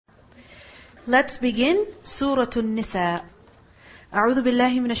Let's begin Surah An-Nisa. أعوذ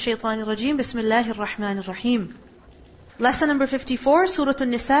بالله من الشيطان الرجيم. بسم الله الرحمن الرحيم. Lesson number 54, Surah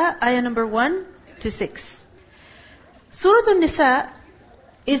An-Nisa, ayah number 1 to 6. Surah An-Nisa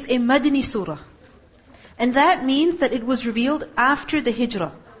is a Madani surah. And that means that it was revealed after the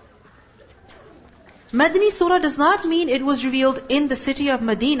Hijrah. Madani surah does not mean it was revealed in the city of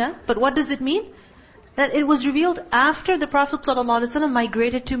Medina, but what does it mean? That it was revealed after the Prophet ﷺ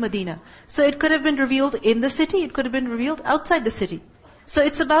migrated to Medina. So it could have been revealed in the city, it could have been revealed outside the city. So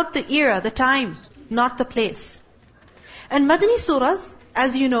it's about the era, the time, not the place. And Madani surahs,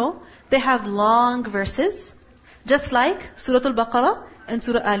 as you know, they have long verses, just like Surah Al-Baqarah and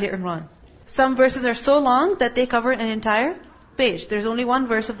Surah Ali Imran. Some verses are so long that they cover an entire page. There's only one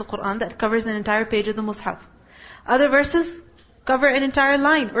verse of the Qur'an that covers an entire page of the Mus'haf. Other verses cover an entire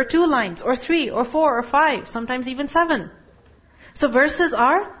line, or 2 lines, or 3, or 4, or 5, sometimes even 7. So verses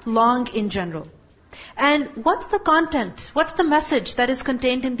are long in general. And what's the content? What's the message that is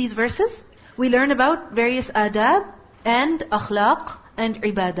contained in these verses? We learn about various adab and akhlaq and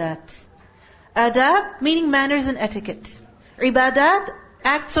ibadat. Adab meaning manners and etiquette. Ibadat,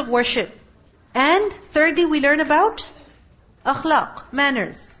 acts of worship. And thirdly, we learn about akhlaq,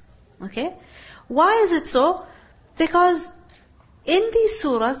 manners. Okay? Why is it so? Because in these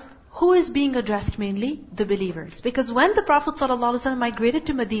surahs, who is being addressed mainly? The believers. Because when the Prophet ﷺ migrated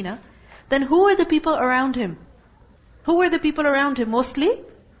to Medina, then who were the people around him? Who were the people around him? Mostly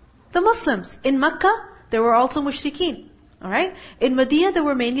the Muslims. In Mecca, there were also mushrikeen. Alright? In Medina, there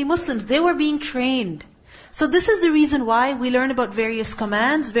were mainly Muslims. They were being trained. So this is the reason why we learn about various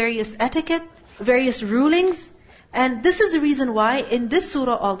commands, various etiquette, various rulings. And this is the reason why in this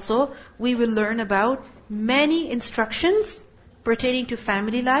surah also, we will learn about many instructions pertaining to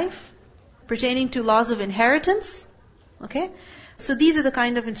family life, pertaining to laws of inheritance. Okay? So these are the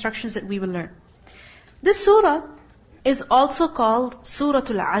kind of instructions that we will learn. This surah is also called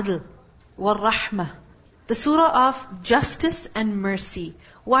Suratul Adl wal Rahmah, the surah of justice and mercy.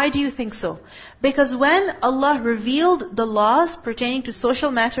 Why do you think so? Because when Allah revealed the laws pertaining to social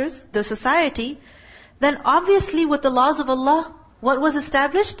matters, the society, then obviously with the laws of Allah, what was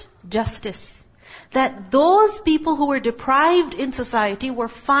established? Justice. That those people who were deprived in society were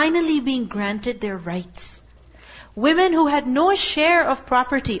finally being granted their rights. Women who had no share of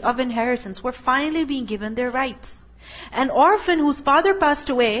property, of inheritance, were finally being given their rights. An orphan whose father passed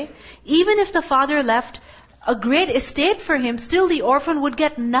away, even if the father left a great estate for him, still the orphan would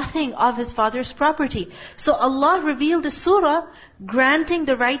get nothing of his father's property. So Allah revealed the surah granting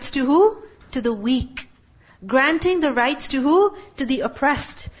the rights to who? To the weak. Granting the rights to who? To the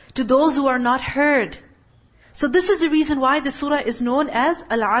oppressed. To those who are not heard. So this is the reason why the surah is known as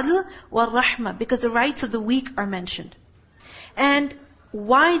Al-Adl wal-Rahmah, because the rights of the weak are mentioned. And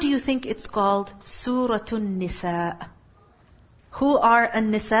why do you think it's called Suratun Nisa? Who are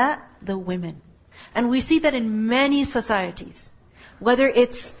An-Nisa? The women. And we see that in many societies. Whether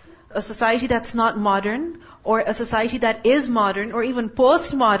it's a society that's not modern, or a society that is modern, or even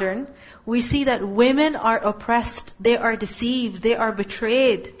postmodern, we see that women are oppressed, they are deceived, they are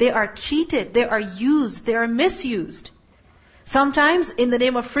betrayed, they are cheated, they are used, they are misused. Sometimes in the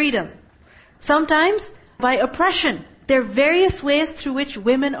name of freedom. Sometimes by oppression. There are various ways through which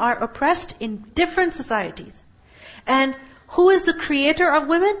women are oppressed in different societies. And who is the creator of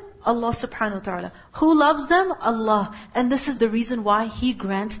women? Allah subhanahu wa ta'ala. Who loves them? Allah. And this is the reason why He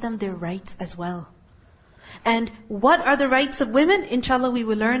grants them their rights as well. And what are the rights of women? Inshallah, we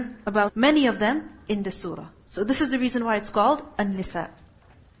will learn about many of them in this surah. So this is the reason why it's called An-Nisa.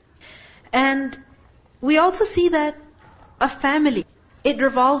 And we also see that a family, it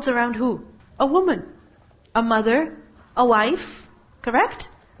revolves around who? A woman. A mother, a wife, correct?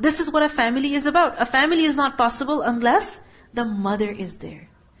 This is what a family is about. A family is not possible unless the mother is there.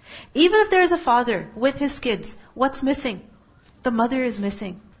 Even if there is a father with his kids, what's missing? The mother is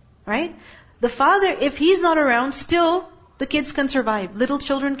missing, right? The father, if he's not around, still the kids can survive. Little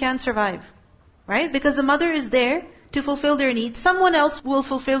children can survive, right? Because the mother is there to fulfill their needs. Someone else will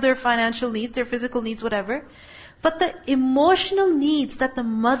fulfill their financial needs, their physical needs, whatever. But the emotional needs that the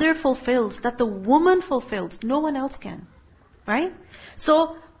mother fulfills, that the woman fulfills, no one else can, right?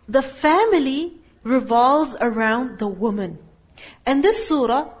 So the family revolves around the woman. And this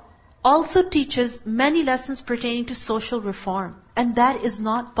surah also teaches many lessons pertaining to social reform. And that is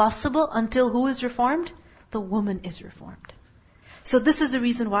not possible until who is reformed? The woman is reformed. So this is the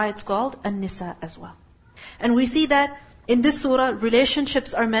reason why it's called An-Nisa as well. And we see that in this surah,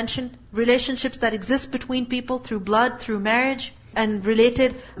 relationships are mentioned. Relationships that exist between people through blood, through marriage, and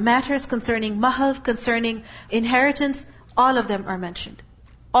related matters concerning mahar, concerning inheritance. All of them are mentioned.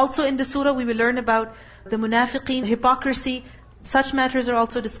 Also in the surah we will learn about the munafiqeen, hypocrisy. Such matters are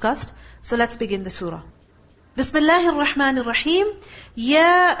also discussed. So let's begin the surah. Bismillahir Rahmanir Rahim.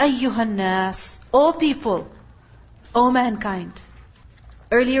 Ya ayyuhan nas, O people, O mankind.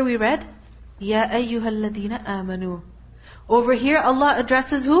 Earlier we read, Ya ayyuhal ladina amanu. Over here Allah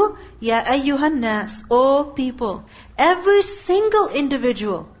addresses who? Ya ayyuhan nas, O people. Every single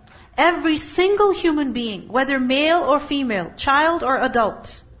individual, every single human being, whether male or female, child or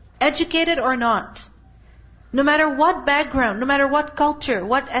adult, educated or not, no matter what background, no matter what culture,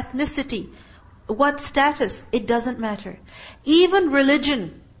 what ethnicity, what status, it doesn't matter. Even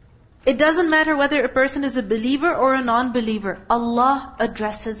religion, it doesn't matter whether a person is a believer or a non-believer. Allah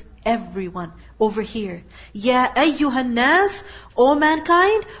addresses everyone over here. Ya ayyuhan nas, O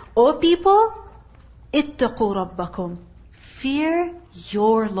mankind, O people, ittaqu rabbakum. Fear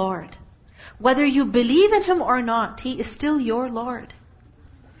your Lord. Whether you believe in Him or not, He is still your Lord.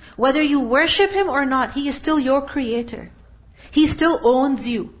 Whether you worship Him or not, He is still your creator. He still owns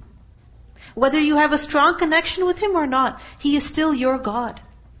you. Whether you have a strong connection with Him or not, He is still your God.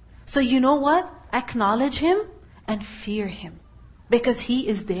 So you know what? Acknowledge Him and fear Him. Because He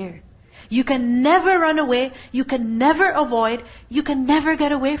is there. You can never run away. You can never avoid. You can never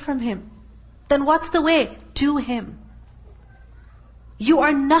get away from Him. Then what's the way? To Him. You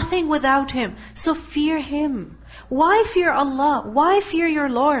are nothing without Him. So fear Him. Why fear Allah? Why fear your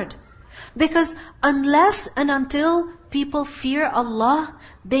Lord? Because unless and until people fear Allah,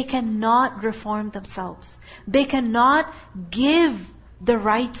 they cannot reform themselves. They cannot give the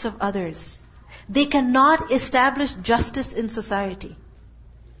rights of others. They cannot establish justice in society.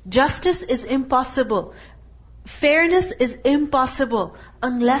 Justice is impossible. Fairness is impossible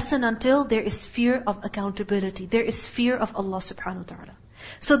unless and until there is fear of accountability. There is fear of Allah subhanahu wa ta'ala.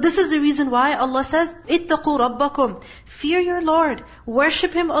 So this is the reason why Allah says, ittaqu rabbakum. Fear your Lord.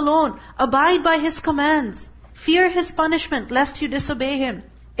 Worship Him alone. Abide by His commands. Fear His punishment lest you disobey Him.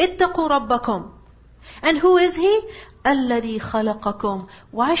 Ittaqu rabbakum. And who is He? Alladhi khalaqakum.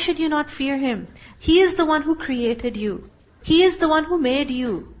 Why should you not fear Him? He is the one who created you. He is the one who made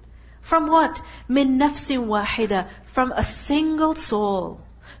you. From what? Min nafsin wahida. From a single soul.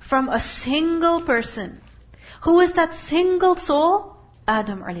 From a single person. Who is that single soul?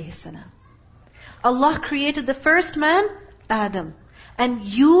 Adam alayhi salam. Allah created the first man, Adam. And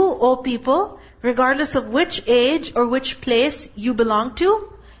you, O people, regardless of which age or which place you belong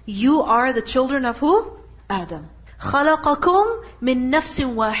to, you are the children of who? Adam. خَلَقَكُمْ مِن نَفْسٍ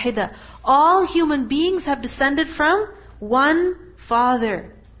وَاحِدَةٍ. All human beings have descended from one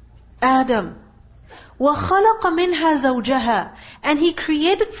father, Adam. وَخَلَقَ مِنْهَا زَوْجَهَا. And He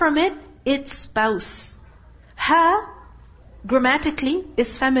created from it its spouse. Ha, grammatically,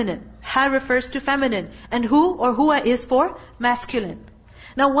 is feminine. Ha refers to feminine. And hu or huwa is for masculine.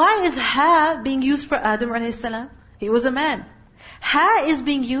 Now why is ha being used for Adam alayhi salam? He was a man. Ha is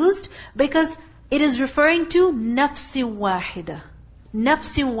being used because it is referring to nafsin wahida.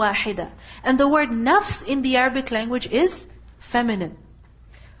 Nafsin wahida. And the word nafs in the Arabic language is feminine.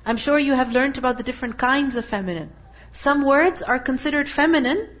 I'm sure you have learned about the different kinds of feminine. Some words are considered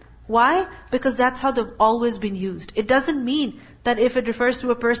feminine. Why? Because that's how they've always been used. It doesn't mean that if it refers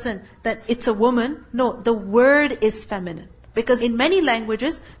to a person that it's a woman. No, the word is feminine. Because in many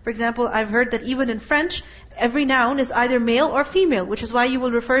languages, for example, I've heard that even in French, every noun is either male or female, which is why you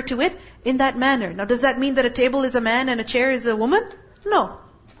will refer to it in that manner. Now, does that mean that a table is a man and a chair is a woman? No.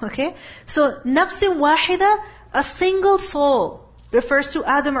 Okay? So, nafsin wahida, a single soul, refers to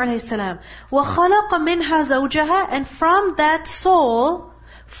Adam alayhi salam. وَخَلَقَ مِنْهَا زَوْجَهَا. And from that soul,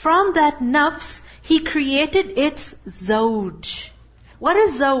 from that nafs, He created its zawj. What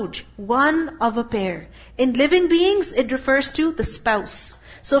is zawj? One of a pair. In living beings, it refers to the spouse.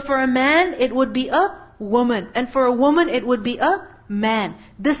 So for a man, it would be a woman. And for a woman, it would be a man.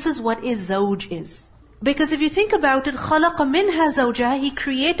 This is what is zawj is. Because if you think about it, خَلَقَ مِنْهَا زَوْجَهَا. He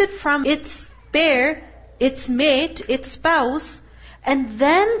created from its pair, its mate, its spouse, and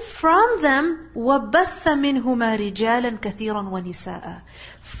then from them, وَبَثَّ مِنْهُمَا رِجَالًا كَثِيرًا وَنِسَاءً.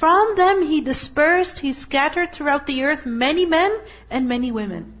 From them He dispersed, He scattered throughout the earth many men and many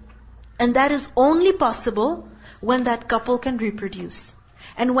women. And that is only possible when that couple can reproduce.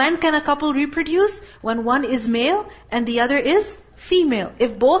 And when can a couple reproduce? When one is male and the other is female.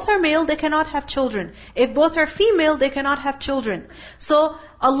 If both are male, they cannot have children. If both are female, they cannot have children. So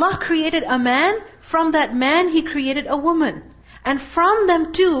Allah created a man. From that man, He created a woman. And from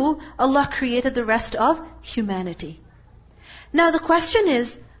them too, Allah created the rest of humanity. Now the question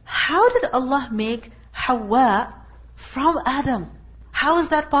is, how did Allah make Hawa from Adam? How is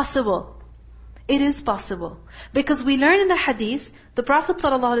that possible? It is possible. Because we learn in the hadith, the Prophet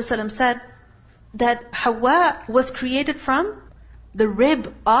ﷺ said that Hawa was created from the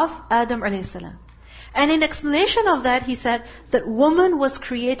rib of Adam a.s. And in explanation of that, he said that woman was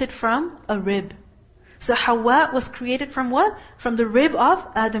created from a rib. So Hawa was created from what? From the rib of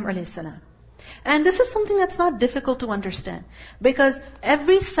Adam a.s. And this is something that's not difficult to understand. Because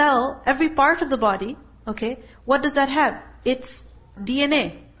every cell, every part of the body, okay, what does that have? It's DNA,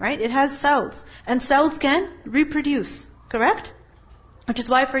 right? It has cells. And cells can reproduce, correct? Which is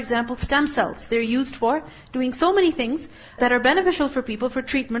why, for example, stem cells, they're used for doing so many things that are beneficial for people, for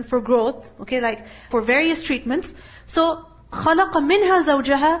treatment, for growth, okay, like for various treatments. So, خَلَقَ مِنْهَا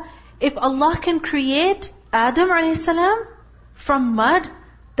زَوْجَهَا. If Allah can create Adam a.s. from mud,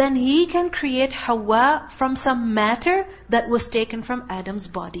 then He can create Hawa from some matter that was taken from Adam's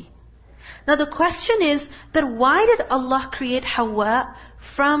body. Now the question is that why did Allah create Hawa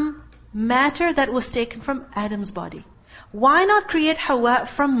from matter that was taken from Adam's body? Why not create Hawa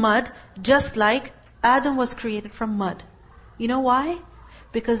from mud just like Adam was created from mud? You know why?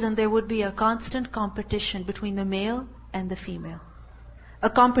 Because then there would be a constant competition between the male and the female. A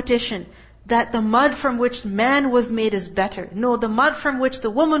competition that the mud from which man was made is better. No, the mud from which the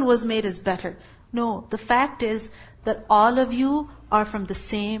woman was made is better. No, the fact is that all of you are from the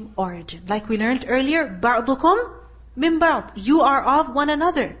same origin. Like we learned earlier, بَعْضُكُمْ مِنْ بَعْضٍ. You are of one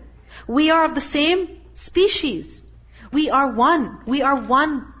another. We are of the same species. We are one. We are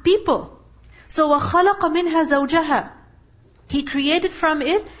one people. So وَخَلَقَ مِنْهَا زَوْجَهَا. He created from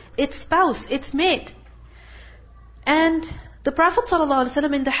it its spouse, its mate. And the Prophet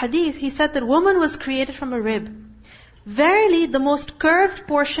ﷺ in the hadith, he said that woman was created from a rib. Verily, the most curved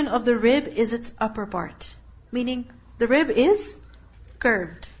portion of the rib is its upper part. Meaning, the rib is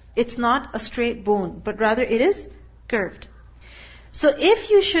curved. It's not a straight bone, but rather it is curved. So if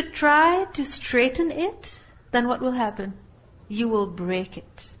you should try to straighten it, then what will happen? You will break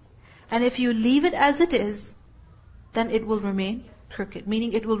it. And if you leave it as it is, then it will remain crooked.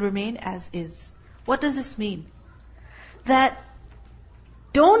 Meaning it will remain as is. What does this mean? That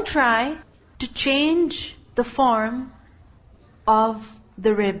don't try to change the form of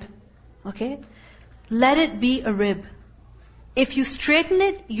the rib. Okay? Let it be a rib. If you straighten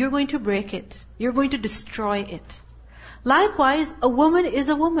it, you're going to break it. You're going to destroy it. Likewise, a woman is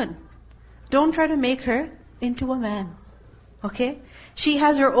a woman. Don't try to make her into a man. Okay? She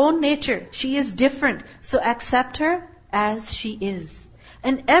has her own nature. She is different. So accept her as she is.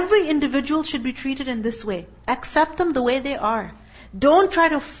 And every individual should be treated in this way. Accept them the way they are. Don't try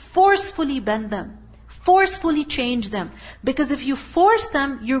to forcefully bend them. Forcefully change them. Because if you force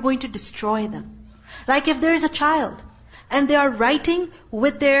them, you're going to destroy them. Like if there is a child, and they are writing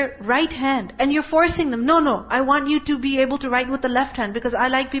with their right hand, and you're forcing them, no, I want you to be able to write with the left hand, because I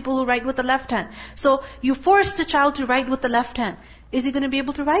like people who write with the left hand. So you force the child to write with the left hand. Is he going to be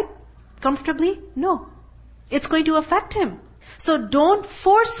able to write comfortably? No. It's going to affect him. So don't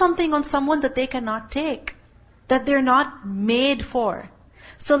force something on someone that they cannot take, that they're not made for.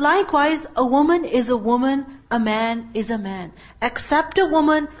 So likewise, a woman is a woman, a man is a man. Accept a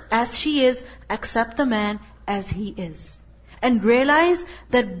woman as she is, accept the man as he is. And realize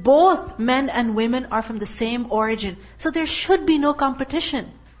that both men and women are from the same origin. So there should be no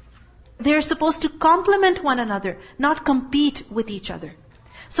competition. They're supposed to complement one another, not compete with each other.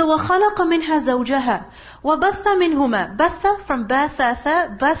 So وَخَلَقَ مِنْهَا زَوْجَهَا وَبَثَّ مِنْهُمَا. Batha from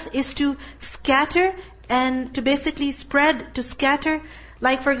bathatha. Bath is to scatter and to basically spread, to scatter.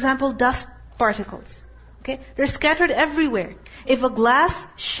 Like for example, dust particles. Okay, they're scattered everywhere. If a glass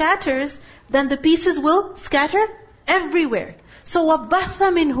shatters, then the pieces will scatter everywhere. So وَبَثَّ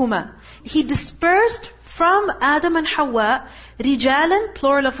مِنْهُمَا. He dispersed from Adam and Hawa, رِجَالًا,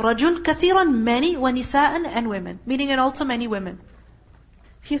 plural of rajul, كَثِيرًا, many, وَنِسَاءً, and women. Meaning and also many women.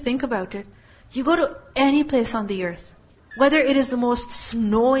 If you think about it, you go to any place on the earth, whether it is the most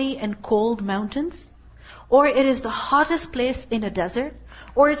snowy and cold mountains, or it is the hottest place in a desert,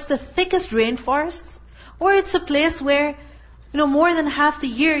 or it's the thickest rainforests, or it's a place where, more than half the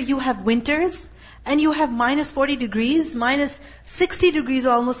year you have winters, and you have minus 40 degrees, minus 60 degrees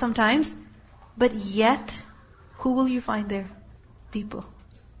almost sometimes, but yet, who will you find there? People.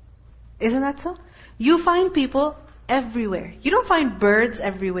 Isn't that so? You find people everywhere. You don't find birds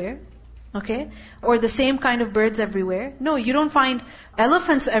everywhere, okay? Or the same kind of birds everywhere. No, you don't find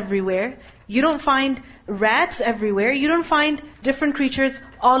elephants everywhere. You don't find rats everywhere. You don't find different creatures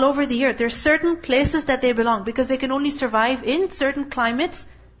all over the earth. There are certain places that they belong because they can only survive in certain climates,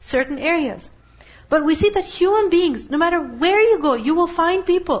 certain areas. But we see that human beings, no matter where you go, you will find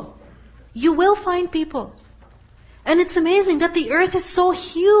people. You will find people. And it's amazing that the earth is so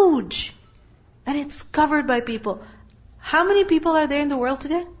huge. And it's covered by people. How many people are there in the world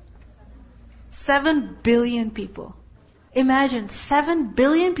today? 7 billion people. Imagine 7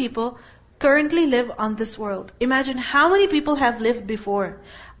 billion people currently live on this world. Imagine how many people have lived before.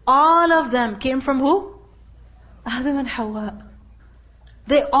 All of them came from who? Adam and Hawa.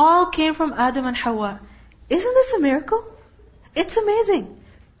 They all came from Adam and Hawa. Isn't this a miracle? It's amazing.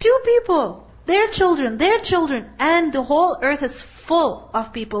 2 people, their children, and the whole earth is full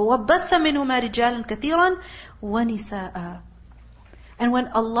of people. وَبَثَّ مِنْهُمَا رِجَالًا كَثِيرًا وَنِسَاءً. And when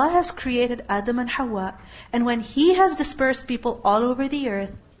Allah has created Adam and Hawa, and when He has dispersed people all over the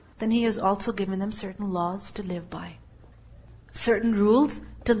earth, then He has also given them certain laws to live by. Certain rules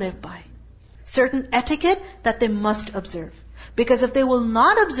to live by. Certain etiquette that they must observe. Because if they will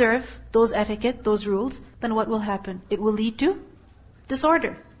not observe those etiquette, those rules, then what will happen? It will lead to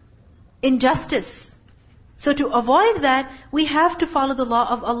disorder, injustice. So to avoid that, we have to follow the law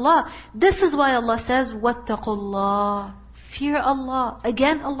of Allah. This is why Allah says, وَاتَّقُوا اللَّهِ. Fear Allah.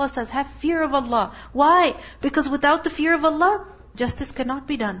 Again, Allah says, have fear of Allah. Why? Because without the fear of Allah, justice cannot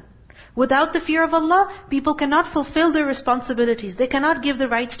be done. Without the fear of Allah, people cannot fulfill their responsibilities. They cannot give the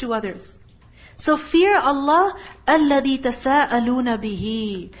rights to others. So fear Allah, الَّذِي تَسَاءَلُونَ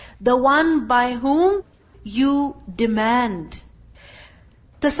بِهِ. The one by whom you demand.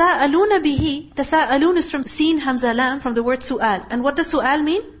 تَسَاءَلُونَ بِهِ. تَسَاءَلُون is from Sin Hamza Lam, from the word su'al. And what does su'al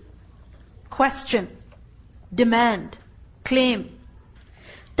mean? Question. Demand. Claim.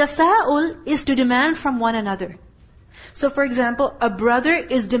 Tasa'ul is to demand from one another. So for example, a brother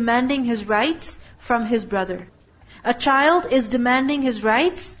is demanding his rights from his brother. A child is demanding his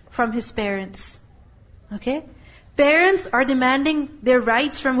rights from his parents. Okay? Parents are demanding their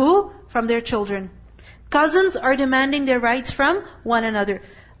rights from who? From their children. Cousins are demanding their rights from one another.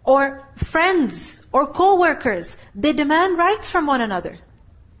 Or friends or co-workers, they demand rights from one another.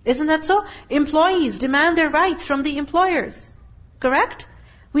 Isn't that so? Employees demand their rights from the employers. Correct?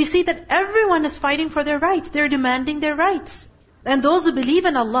 We see that everyone is fighting for their rights. They're demanding their rights. And those who believe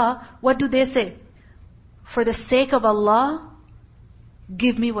in Allah, what do they say? For the sake of Allah,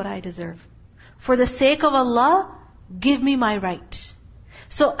 give me what I deserve. For the sake of Allah, give me my right.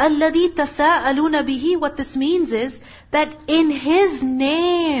 So, الَّذِي تَسَاءَلُونَ بِهِ, what this means is that in His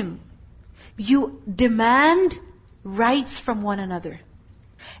name, you demand rights from one another.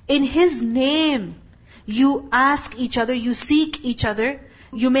 In His name, you ask each other, you seek each other,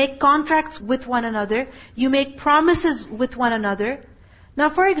 you make contracts with one another, you make promises with one another. Now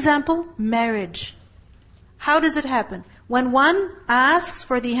for example, marriage. How does it happen? When one asks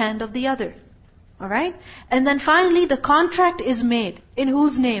for the hand of the other. Alright? And then finally the contract is made. In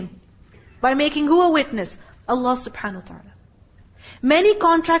whose name? By making who a witness? Allah subhanahu wa ta'ala. Many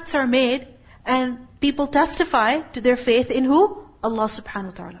contracts are made and people testify to their faith in who? Allah subhanahu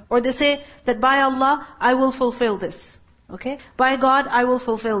wa ta'ala. Or they say that by Allah, I will fulfill this. Okay? By God, I will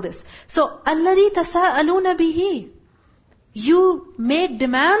fulfill this. So, الَّذِي تَسَاءَلُونَ بِهِ. You make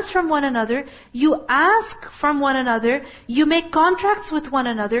demands from one another, you ask from one another, you make contracts with one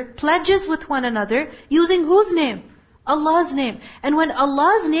another, pledges with one another, using whose name? Allah's name. And when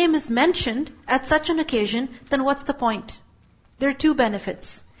Allah's name is mentioned at such an occasion, then what's the point? There are 2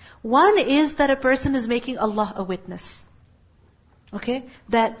 benefits. One is that a person is making Allah a witness. Okay?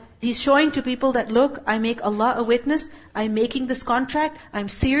 That he's showing to people that, look, I make Allah a witness, I'm making this contract, I'm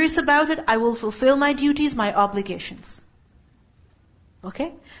serious about it, I will fulfill my duties, my obligations.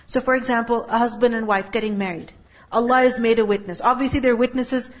 Okay? So for example, a husband and wife getting married. Allah is made a witness. Obviously there are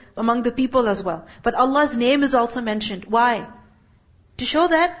witnesses among the people as well. But Allah's name is also mentioned. Why? To show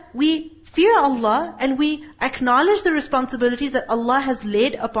that we fear Allah and we acknowledge the responsibilities that Allah has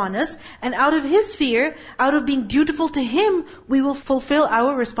laid upon us, and out of His fear, out of being dutiful to Him, we will fulfill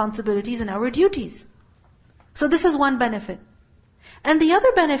our responsibilities and our duties. So this is one benefit. And the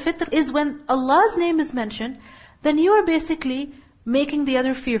other benefit is when Allah's name is mentioned, then you are basically making the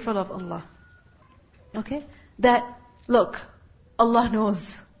other fearful of Allah. Okay? That, look, Allah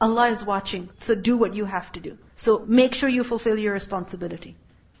knows. Allah is watching. So do what you have to do. So make sure you fulfill your responsibility.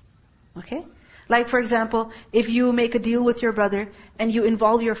 Okay? Like for example, if you make a deal with your brother and you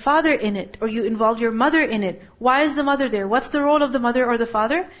involve your father in it, or you involve your mother in it, why is the mother there? What's the role of the mother or the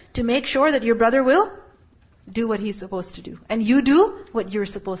father? To make sure that your brother will do what he's supposed to do. And you do what you're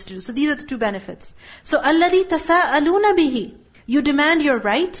supposed to do. So these are the 2 benefits. So, الَّذِي تَسَاءَلُونَ بِهِ. You demand your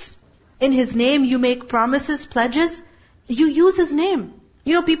rights. In His name, you make promises, pledges. You use His name.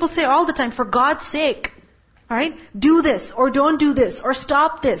 You know, people say all the time, for God's sake. Alright? Do this, or don't do this, or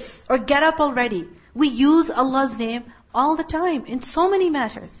stop this, or get up already. We use Allah's name all the time, in so many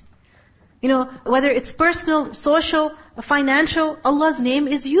matters. You know, whether it's personal, social, financial, Allah's name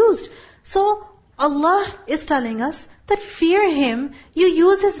is used. So, Allah is telling us that fear Him. You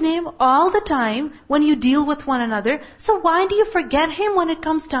use His name all the time when you deal with one another. So why do you forget Him when it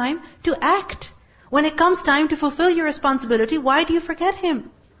comes time to act? When it comes time to fulfill your responsibility, why do you forget Him?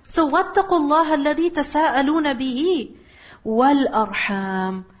 So وَاتَّقُوا اللَّهَ الَّذِي تَسَاءَلُونَ بِهِ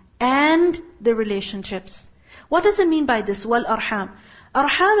وَالْأَرْحَامِ, and the relationships. What does it mean by this? وَالْأَرْحَامِ.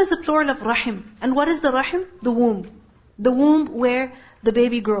 Arham is the plural of rahim. And what is the rahim? The womb. The womb where the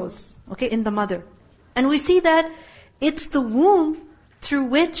baby grows, okay, in the mother. And we see that it's the womb through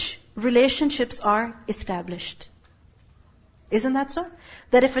which relationships are established. Isn't that so?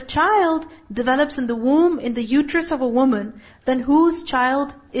 That if a child develops in the womb, in the uterus of a woman, then whose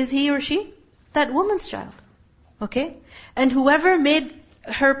child is he or she? That woman's child. Okay? And whoever made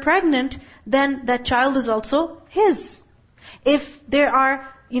her pregnant, then that child is also his. If there are,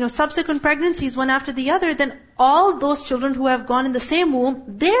 subsequent pregnancies one after the other, then all those children who have gone in the same womb,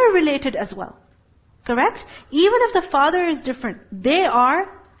 they're related as well. Correct? Even if the father is different, they are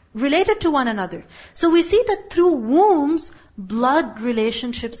related to one another. So we see that through wombs, blood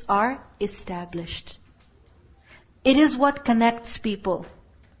relationships are established. It is what connects people.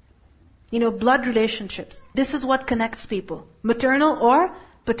 Blood relationships. This is what connects people. Maternal or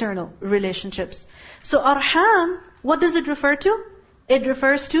paternal relationships. So arham, what does it refer to? It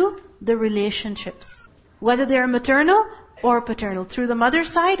refers to the relationships. Whether they are maternal or paternal. Through the mother's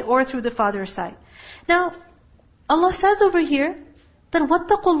side or through the father's side. Now, Allah says over here, that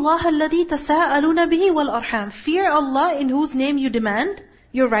وَاتَّقُوا اللَّهَ الَّذِي تَسَاءَلُونَ بِهِ وَالْأَرْحَامِ. Fear Allah in whose name you demand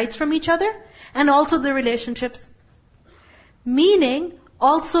your rights from each other, and also the relationships. Meaning,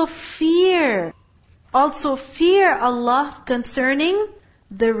 also fear Allah concerning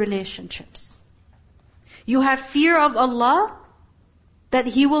the relationships. You have fear of Allah, that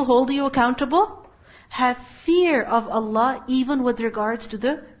He will hold you accountable. Have fear of Allah even with regards to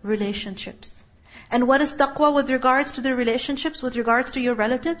the relationships. And what is taqwa with regards to the relationships, with regards to your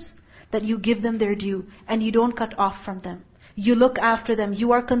relatives? That you give them their due, and you don't cut off from them. You look after them,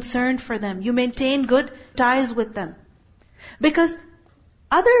 you are concerned for them, you maintain good ties with them. Because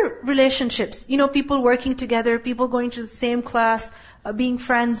other relationships, people working together, people going to the same class, being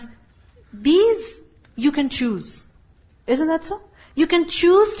friends, these you can choose. Isn't that so? You can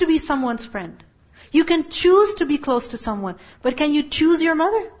choose to be someone's friend. You can choose to be close to someone. But can you choose your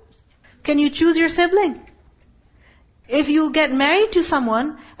mother? Can you choose your sibling? If you get married to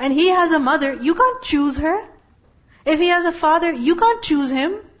someone and he has a mother, you can't choose her. If he has a father, you can't choose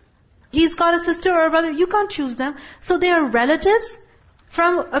him. He's got a sister or a brother, you can't choose them. So they are relatives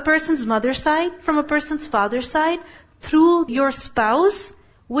from a person's mother's side, from a person's father's side, through your spouse,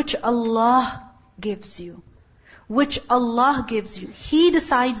 which Allah gives you. Which Allah gives you. He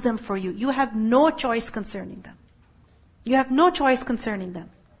decides them for you. You have no choice concerning them. You have no choice concerning them.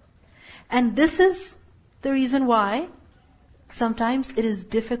 And this is the reason why sometimes it is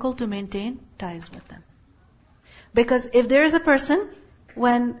difficult to maintain ties with them. Because if there is a person,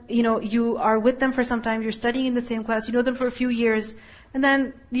 when you are with them for some time, you're studying in the same class, you know them for a few years, and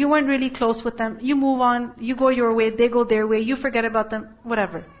then you weren't really close with them, you move on, you go your way, they go their way, you forget about them,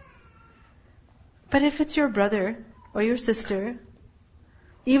 whatever. But if it's your brother or your sister,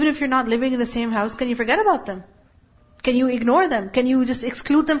 even if you're not living in the same house, can you forget about them? Can you ignore them? Can you just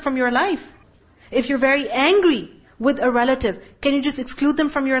exclude them from your life? If you're very angry with a relative, can you just exclude them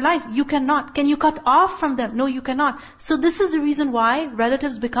from your life? You cannot. Can you cut off from them? No, you cannot. So this is the reason why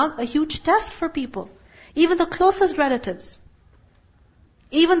relatives become a huge test for people. Even the closest relatives.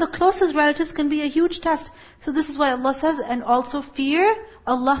 Even the closest relatives can be a huge test. So this is why Allah says, and also fear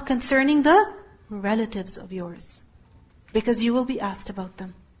Allah concerning the relatives of yours. Because you will be asked about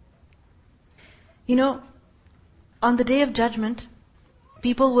them. On the Day of Judgment,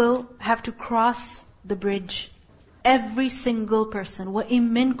 people will have to cross the bridge. Every single person. وَإِن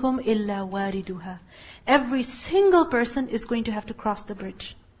مِّنكُمْ إِلَّا وَارِدُهَا. Every single person is going to have to cross the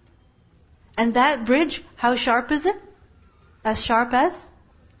bridge. And that bridge, how sharp is it? As sharp as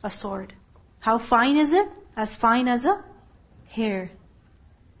a sword. How fine is it? As fine as a hair.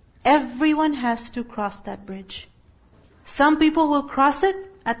 Everyone has to cross that bridge. Some people will cross it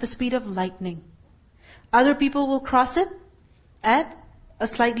at the speed of lightning. Other people will cross it at a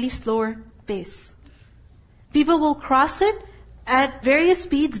slightly slower pace. People will cross it at various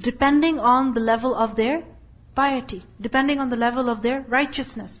speeds depending on the level of their piety, depending on the level of their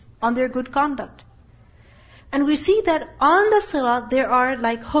righteousness, on their good conduct. And we see that on the sirat there are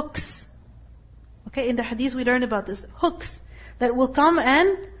like hooks. Okay, in the hadith we learn about this. Hooks that will come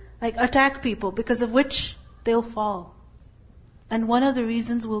and attack people, because of which they'll fall. And one of the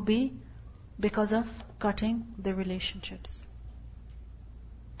reasons will be because of cutting the relationships.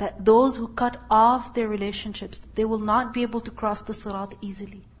 that those who cut off their relationships, they will not be able to cross the sirat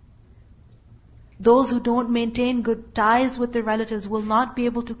easily. Those who don't maintain good ties with their relatives will not be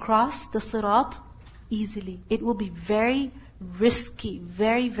able to cross the sirat easily. It will be very risky,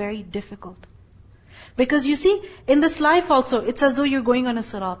 very, very difficult. Because you see, in this life also, it's as though you're going on a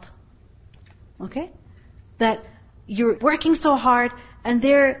sirat. Okay? That you're working so hard, and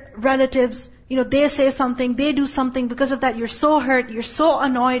their relatives, they say something, they do something, because of that you're so hurt, you're so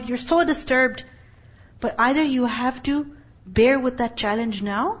annoyed, you're so disturbed. But either you have to bear with that challenge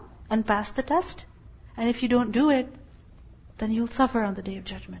now and pass the test, and if you don't do it, then you'll suffer on the Day of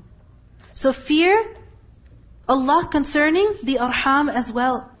Judgment. So fear Allah concerning the arham as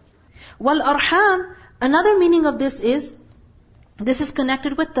well. Wal arham, another meaning of this is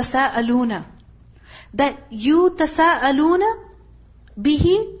connected with tasa'aluna. That you tasa'aluna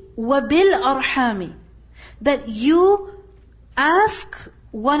bihi wa bil arhami. That you ask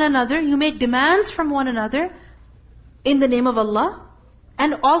one another, you make demands from one another in the name of Allah,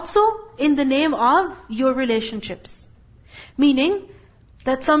 and also in the name of your relationships. Meaning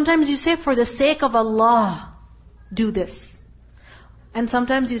that sometimes you say, for the sake of Allah, do this. And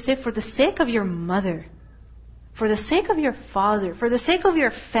sometimes you say, for the sake of your mother, for the sake of your father, for the sake of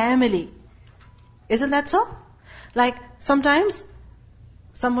your family. Isn't that so? Like sometimes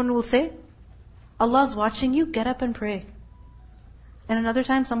someone will say, Allah's watching you, get up and pray. And another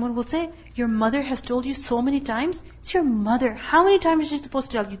time someone will say, your mother has told you so many times. It's your mother. How many times is she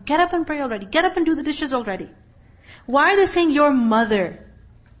supposed to tell you? Get up and pray already. Get up and do the dishes already. Why are they saying your mother?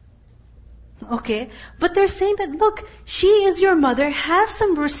 Okay. But they're saying that, look, she is your mother. Have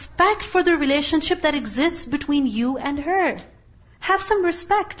some respect for the relationship that exists between you and her. Have some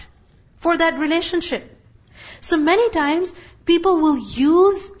respect for that relationship. So many times people will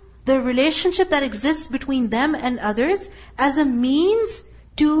use the relationship that exists between them and others as a means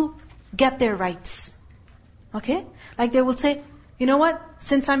to get their rights. Okay? Like they will say, you know what?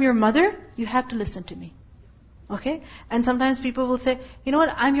 Since I'm your mother, you have to listen to me. Okay? And sometimes people will say, you know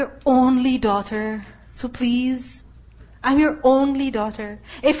what? I'm your only daughter. So please, I'm your only daughter.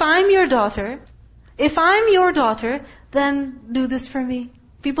 If I'm your daughter, then do this for me.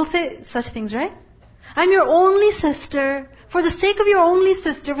 People say such things, right? I'm your only sister. For the sake of your only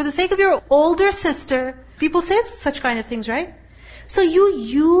sister, for the sake of your older sister. People say such kind of things, right? So you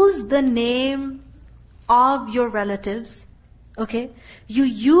use the name of your relatives, okay? You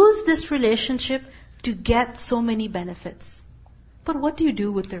use this relationship to get so many benefits. But what do you do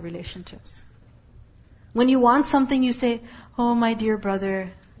with the relationships? When you want something, you say, oh, my dear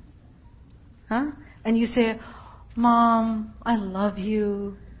brother. Huh? And you say, Mom, I love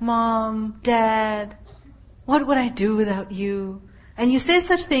you. Mom, Dad, what would I do without you? And you say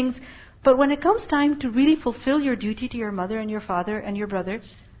such things, but when it comes time to really fulfill your duty to your mother and your father and your brother,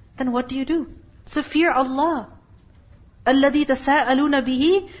 then what do? So fear Allah. الَّذِي تَسَاءَلُونَ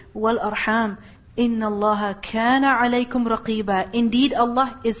بِهِ وَالْأَرْحَامِ إِنَّ اللَّهَ كَانَ عَلَيْكُمْ رَقِيبًا. Indeed,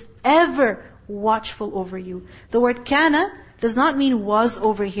 Allah is ever watchful over you. The word kana does not mean was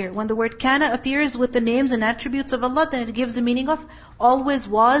over here. When the word kana appears with the names and attributes of Allah, then it gives the meaning of always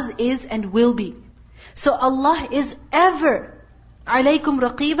was, is, and will be. So Allah is ever alaykum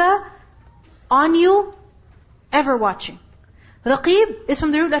raqiba, on you, ever watching. Raqib is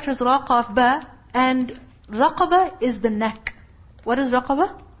from the root letters ra, qaf, ba, and raqaba is the neck. What is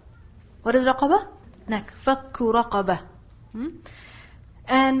raqaba? Neck. Fakku raqaba.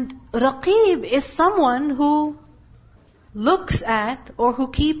 And raqib is someone who looks at or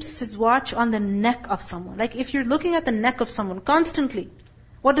who keeps his watch on the neck of someone. Like if you're looking at the neck of someone constantly,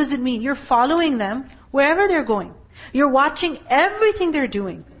 what does it mean? You're following them wherever they're going. You're watching everything they're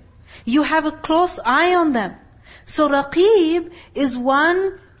doing. You have a close eye on them. So Raqib is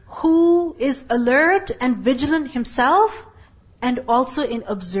one who is alert and vigilant himself and also in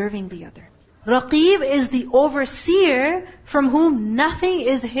observing the other. Raqib is the overseer from whom nothing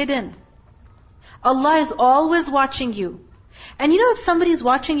is hidden. Allah is always watching you. And if somebody's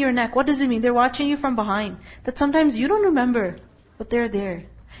watching your neck, what does it mean? They're watching you from behind. That sometimes you don't remember, but they're there.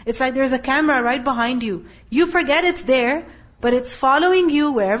 It's like there's a camera right behind you. You forget it's there, but it's following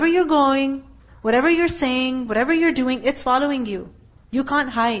you wherever you're going, whatever you're saying, whatever you're doing, it's following you. You can't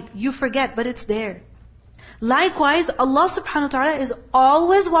hide. You forget, but it's there. Likewise, Allah subhanahu wa ta'ala is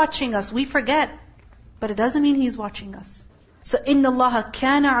always watching us. We forget, but it doesn't mean He's watching us. So, إِنَّ اللَّهَ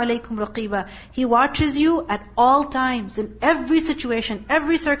كَانَ عَلَيْكُمْ رَقِيبًا. He watches you at all times, in every situation,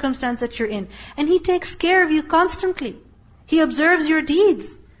 every circumstance that you're in. And He takes care of you constantly. He observes your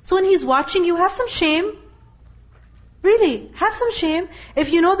deeds. So when He's watching you, have some shame. Really, have some shame.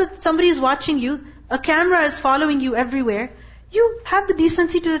 If you know that somebody is watching you, a camera is following you everywhere, you have the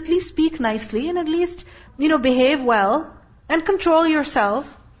decency to at least speak nicely and at least, behave well and control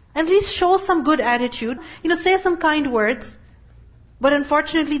yourself. At least show some good attitude. Say some kind words. But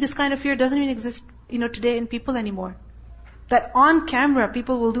unfortunately, this kind of fear doesn't even exist, today in people anymore. That on camera,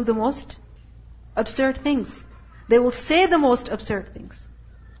 people will do the most absurd things. They will say the most absurd things.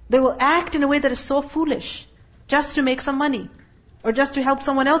 They will act in a way that is so foolish, just to make some money, or just to help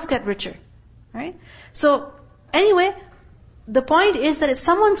someone else get richer. Right? So, anyway, the point is that if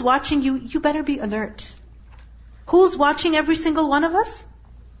someone's watching you, you better be alert. Who's watching every single one of us?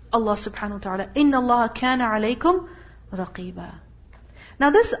 Allah subhanahu wa ta'ala. Inna Allah kana alaykum raqiba. Now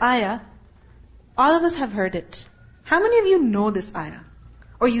this ayah, all of us have heard it. How many of you know this ayah?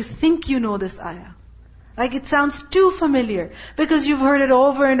 Or you think you know this ayah? Like it sounds too familiar, because you've heard it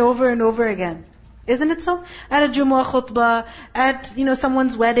over and over and over again. Isn't it so? At a Jumu'ah khutbah, at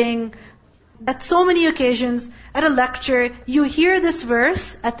someone's wedding, at so many occasions, at a lecture, you hear this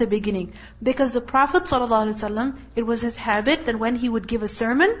verse at the beginning. Because the Prophet ﷺ, it was his habit that when he would give a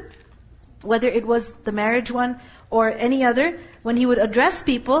sermon, whether it was the marriage one or any other, when he would address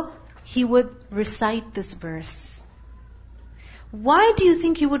people, he would recite this verse. Why do you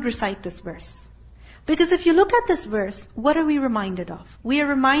think he would recite this verse? Because if you look at this verse, what are we reminded of? We are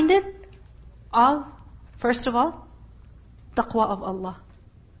reminded of, first of all, taqwa of Allah.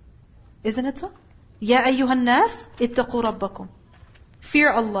 Isn't it so? Ya ayyuhan nas, ittaqu rabbakum.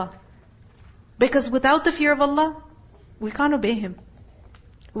 Fear Allah. Because without the fear of Allah, we can't obey Him.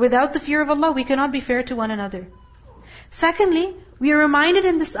 Without the fear of Allah, we cannot be fair to one another. Secondly, we are reminded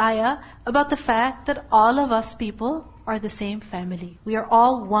in this ayah about the fact that all of us people are the same family. We are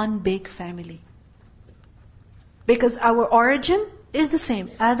all one big family. Because our origin is the same,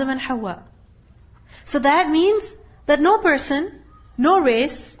 Adam and Hawa. So that means that no person, no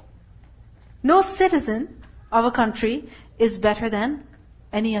race, no citizen of a country is better than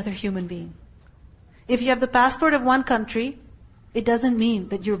any other human being. If you have the passport of one country, it doesn't mean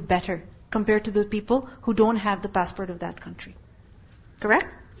that you're better compared to the people who don't have the passport of that country.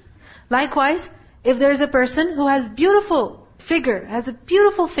 Correct? Likewise, if there's a person who has beautiful figure, has a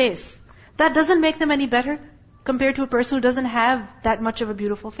beautiful face, that doesn't make them any better compared to a person who doesn't have that much of a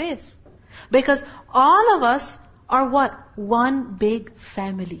beautiful face. Because all of us are what? One big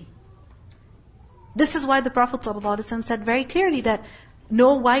family. This is why the Prophet ﷺ said very clearly that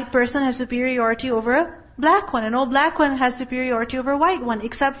no white person has superiority over a black one, and no black one has superiority over a white one,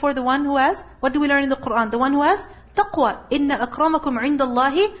 except for the one who has, what do we learn in the Quran? The one who has taqwa. Inna akramakum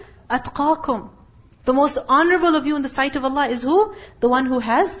indallahi atqakum. The most honorable of you in the sight of Allah is who? The one who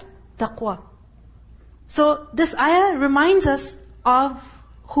has taqwa. So this ayah reminds us of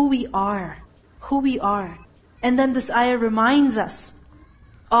who we are. Who we are. And then this ayah reminds us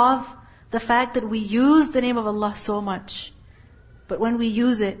of the fact that we use the name of Allah so much. But when we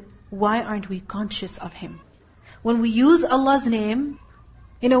use it, why aren't we conscious of Him? When we use Allah's name,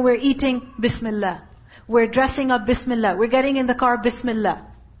 we're eating Bismillah. We're dressing up Bismillah. We're getting in the car Bismillah.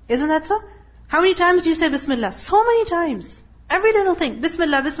 Isn't that so? How many times do you say Bismillah? So many times. Every little thing.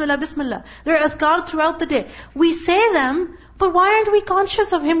 Bismillah, Bismillah, Bismillah. There are adhkar throughout the day. We say them, but why aren't we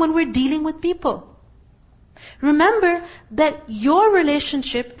conscious of Him when we're dealing with people? Remember that your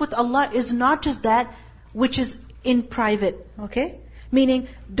relationship with Allah is not just that which is in private. Okay? Meaning,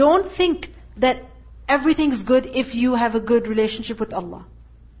 don't think that everything's good if you have a good relationship with Allah.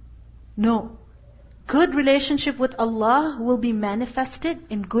 No. Good relationship with Allah will be manifested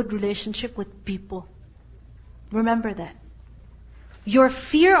in good relationship with people. Remember that. Your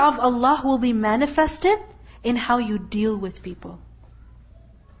fear of Allah will be manifested in how you deal with people.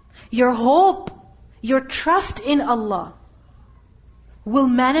 Your hope, your trust in Allah will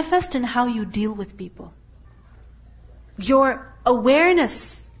manifest in how you deal with people. Your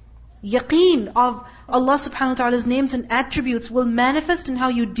awareness, yaqeen of Allah subhanahu wa ta'ala's names and attributes will manifest in how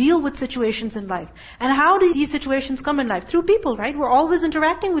you deal with situations in life. And how do these situations come in life? Through people, right? We're always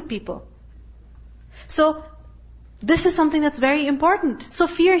interacting with people. So, this is something that's very important. So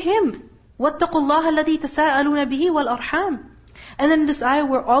fear Him. وَاتَّقُوا اللَّهَ الَّذِي تَسَاءَلُونَ بِهِ وَالْأَرْحَامِ. And then in this ayah,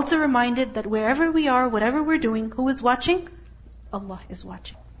 we're also reminded that wherever we are, whatever we're doing, who is watching? Allah is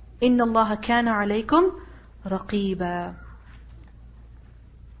watching. إِنَّ اللَّهَ كَانَ عَلَيْكُمْ رَقِيبًا.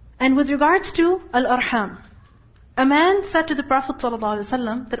 And with regards to al-arham, a man said to the Prophet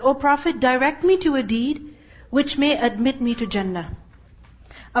ﷺ that, O Prophet, direct me to a deed which may admit me to Jannah.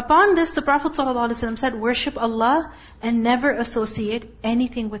 Upon this, the Prophet ﷺ said, worship Allah and never associate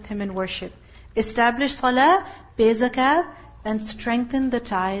anything with Him in worship. Establish salah, pay zakat, and strengthen the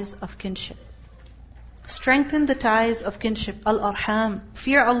ties of kinship. Strengthen the ties of kinship. Al-arham.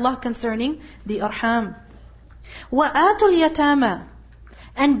 Fear Allah concerning the arham. وَآتُوا الْيَتَامَى,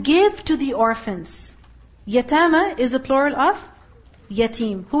 and give to the orphans. Yatama is a plural of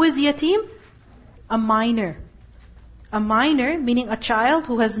yatim. Who is yatim? A minor. A minor, meaning a child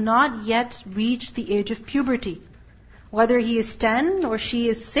who has not yet reached the age of puberty. Whether he is 10, or she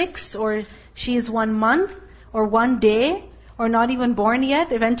is 6, or she is 1 month, or 1 day, or not even born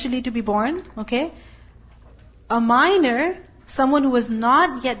yet, eventually to be born, okay? A minor, someone who has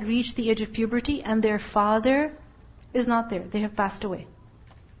not yet reached the age of puberty, and their father is not there. They have passed away.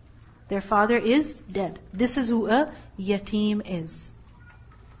 Their father is dead. This is who a yatim is.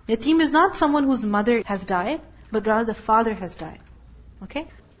 Yatim is not someone whose mother has died, but rather the father has died. Okay?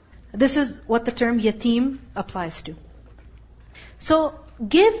 This is what the term yatim applies to. So,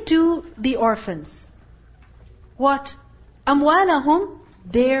 give to the orphans. What? Amwalahum,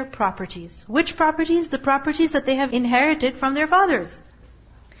 their properties. Which properties? The properties that they have inherited from their fathers.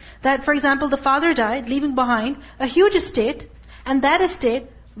 That, for example, the father died, leaving behind a huge estate, and that estate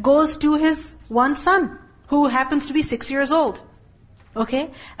goes to his one son, who happens to be 6 years old.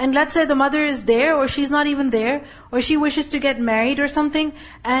 Okay? And let's say the mother is there, or she's not even there, or she wishes to get married or something,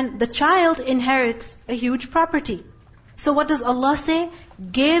 and the child inherits a huge property. So what does Allah say?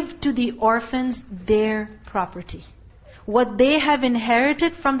 Give to the orphans their property. What they have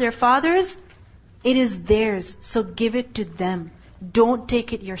inherited from their fathers, it is theirs, so give it to them. Don't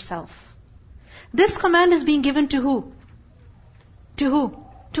take it yourself. This command is being given to who? To who?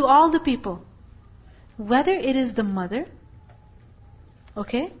 To all the people. Whether it is the mother,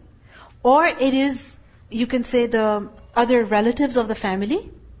 okay, or it is, you can say, the other relatives of the family,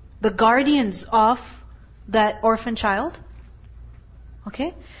 the guardians of that orphan child.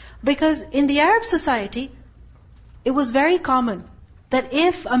 Okay? Because in the Arab society, it was very common that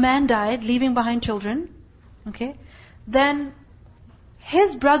if a man died leaving behind children, okay, then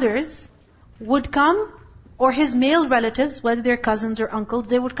his brothers would come, or his male relatives, whether they're cousins or uncles,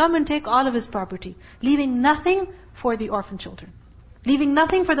 they would come and take all of his property, leaving nothing for the orphan children. Leaving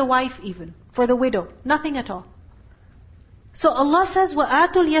nothing for the wife even, for the widow, nothing at all. So Allah says,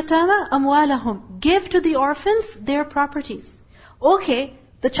 وَآتُوا الْيَتَامَى أَمْوَالَهُمْ, give to the orphans their properties. Okay,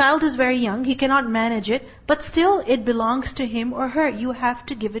 the child is very young, he cannot manage it, but still it belongs to him or her. You have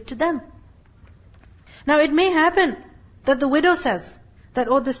to give it to them. Now it may happen that the widow says that,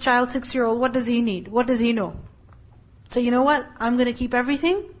 oh, this child, 6-year-old, what does he need? What does he know? So you know what? I'm going to keep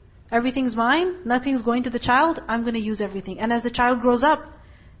everything. Everything's mine. Nothing's going to the child. I'm going to use everything. And as the child grows up,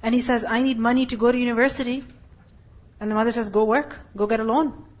 and he says, I need money to go to university, and the mother says, go work, go get a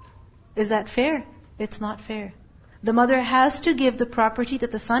loan. Is that fair? It's not fair. The mother has to give the property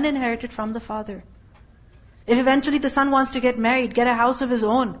that the son inherited from the father. If eventually the son wants to get married, get a house of his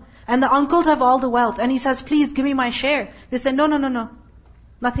own, and the uncles have all the wealth, and he says, please give me my share. They say, no.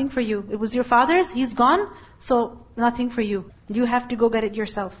 Nothing for you. It was your father's, he's gone, so nothing for you. You have to go get it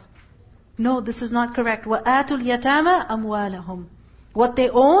yourself. No, this is not correct. وَآتُوا الْيَتَامَى أَمْوَالَهُمْ. What they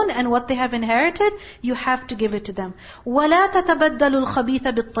own and what they have inherited, you have to give it to them. وَلَا تَتَبَدَّلُوا الْخَبِيثَ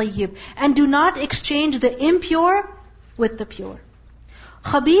بِالطَّيِّبِ. And do not exchange the impure with the pure.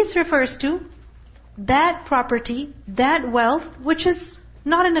 Khabith refers to that property, that wealth, which is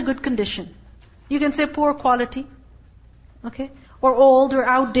not in a good condition. You can say poor quality, okay? Or old or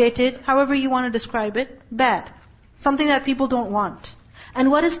outdated, however you want to describe it, bad. Something that people don't want. And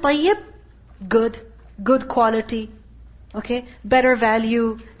what is tayyib? Good quality, okay? Better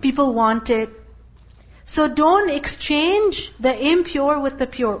value, people want it. So don't exchange the impure with the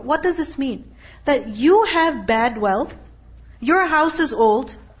pure. What does this mean? That you have bad wealth, your house is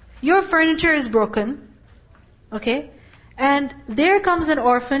old, your furniture is broken, okay? And there comes an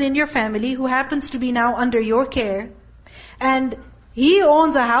orphan in your family who happens to be now under your care, and he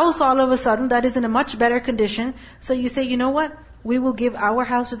owns a house all of a sudden that is in a much better condition. So you say, you know what? We will give our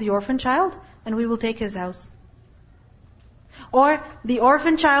house to the orphan child, and we will take his house. Or the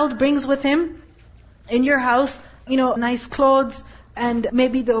orphan child brings with him in your house, nice clothes, and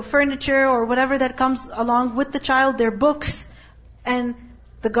maybe the furniture or whatever that comes along with the child, their books. And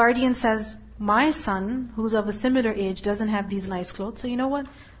the guardian says, my son, who's of a similar age, doesn't have these nice clothes. So you know what?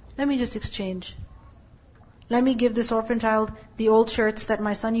 Let me just exchange. Let me give this orphan child the old shirts that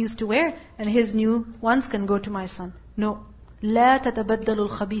my son used to wear, and his new ones can go to my son. No. لا تتبدلوا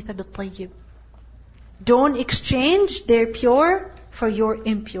الخبيث بالطيب. Don't exchange their pure for your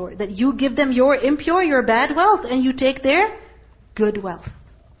impure. That you give them your impure, your bad wealth, and you take their good wealth.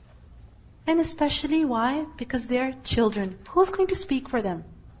 And especially why? Because they're children. Who's going to speak for them?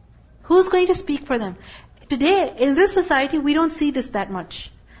 Who's going to speak for them? Today, in this society, we don't see this that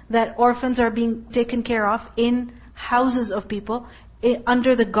much. That orphans are being taken care of in houses of people,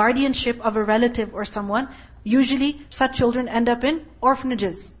 under the guardianship of a relative or someone. Usually, such children end up in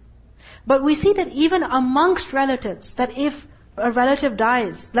orphanages. But we see that even amongst relatives, that if a relative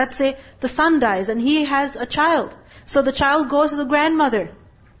dies, let's say the son dies and he has a child, so the child goes to the grandmother,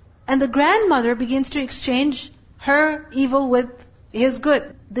 and the grandmother begins to exchange her evil with his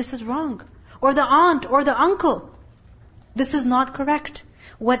good. This is wrong. Or the aunt or the uncle. This is not correct.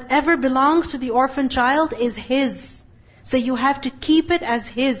 Whatever belongs to the orphan child is his. So you have to keep it as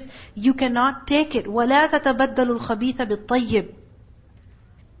his. You cannot take it. وَلَا تَتَبَدَّلُوا الْخَبِيثَ بِالطَّيِّبِ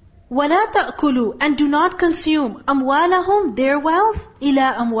وَلَا تَأْكُلُوا, and do not consume أَمْوَالَهُمْ, their wealth,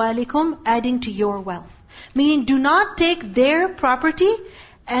 إِلَىٰ أَمْوَالِكُمْ, adding to your wealth. Meaning, do not take their property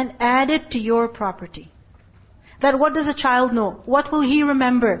and add it to your property. That what does a child know? What will he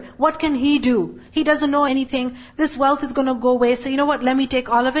remember? What can he do? He doesn't know anything. This wealth is going to go away. So you know what? Let me take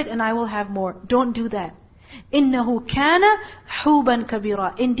all of it and I will have more. Don't do that. إِنَّهُ كَانَ حُوبًا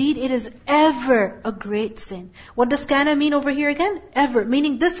كَبِيرًا. Indeed, it is ever a great sin. What does kana mean over here again? Ever.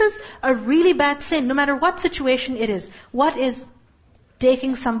 Meaning this is a really bad sin, no matter what situation it is. What is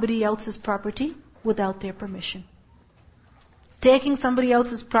taking somebody else's property without their permission? Taking somebody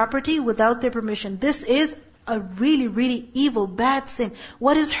else's property without their permission. This is a really, really evil, bad sin.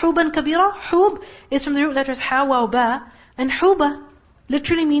 What is huban kabira? Hub is from the root letters ha, wa, ba. And huba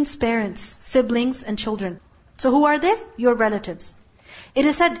literally means parents, siblings, and children. So who are they? Your relatives. It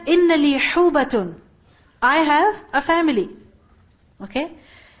is said, inna li hubatun. I have a family. Okay?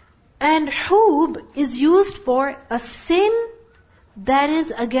 And hub is used for a sin that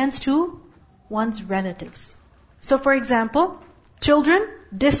is against who? One's relatives. So for example, children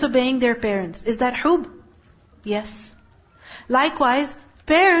disobeying their parents. Is that hub? Yes. Likewise,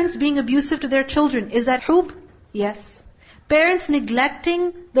 parents being abusive to their children. Is that hub? Yes. Parents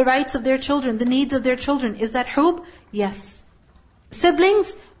neglecting the rights of their children, the needs of their children. Is that hub? Yes.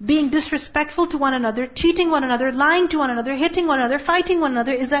 Siblings being disrespectful to one another, cheating one another, lying to one another, hitting one another, fighting one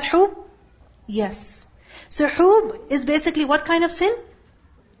another. Is that hub? Yes. So hub is basically what kind of sin?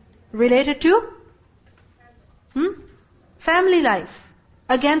 Related to? Family life.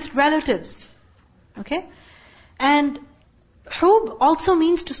 Against relatives. Okay? And hub also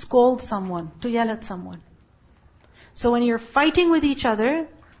means to scold someone, to yell at someone. So when you're fighting with each other,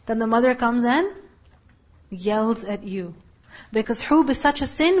 then the mother comes and yells at you. Because hub is such a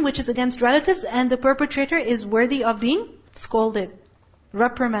sin which is against relatives, and the perpetrator is worthy of being scolded,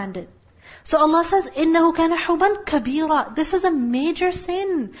 reprimanded. So Allah says, إِنَّهُ كَانَ حُوبًا كَبِيرًا. This is a major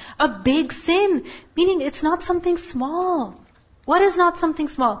sin, a big sin. Meaning it's not something small. What is not something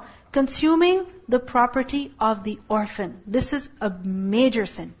small? Consuming the property of the orphan. This is a major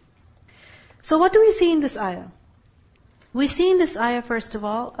sin. So what do we see in this ayah? We see in this ayah, first of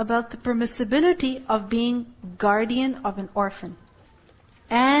all, about the permissibility of being guardian of an orphan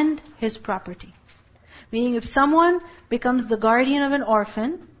and his property. Meaning if someone becomes the guardian of an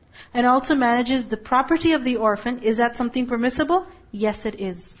orphan and also manages the property of the orphan, is that something permissible? Yes, it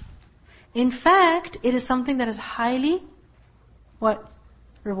is. In fact, it is something that is highly, what?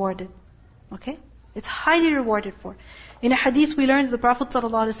 Rewarded. Okay? It's highly rewarded for. In a hadith we learned that the Prophet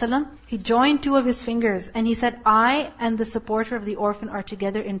ﷺ, he joined two of his fingers and he said, I and the supporter of the orphan are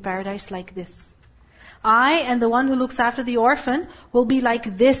together in paradise like this. I and the one who looks after the orphan will be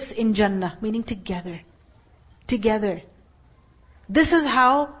like this in Jannah, meaning together. Together. This is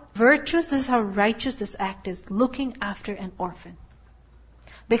how virtuous, this is how righteous this act is, looking after an orphan.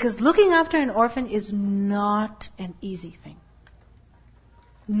 Because looking after an orphan is not an easy thing.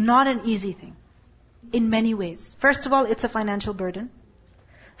 Not an easy thing. In many ways. First of all, it's a financial burden.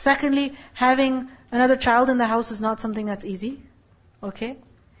 Secondly, having another child in the house is not something that's easy. Okay?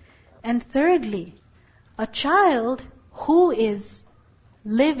 And thirdly, a child who is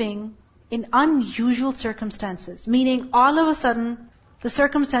living in unusual circumstances, meaning all of a sudden the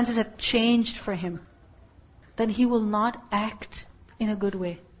circumstances have changed for him, then he will not act in a good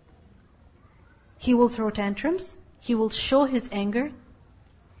way. He will throw tantrums, he will show his anger,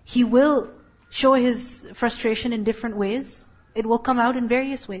 he will show his frustration in different ways. It will come out in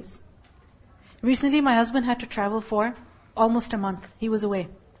various ways. Recently, my husband had to travel for almost a month. He was away.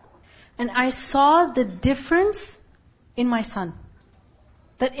 And I saw the difference in my son.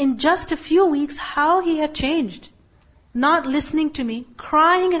 That in just a few weeks, how he had changed. Not listening to me,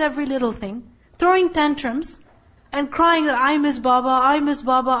 crying at every little thing, throwing tantrums, and crying that I miss Baba, I miss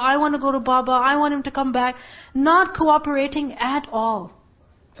Baba, I want to go to Baba, I want him to come back. Not cooperating at all.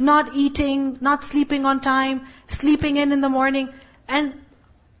 Not eating, not sleeping on time, sleeping in the morning. And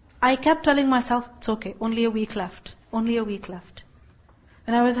I kept telling myself, it's okay, only a week left. Only a week left.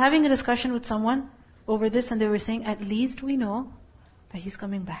 And I was having a discussion with someone over this and they were saying, at least we know that he's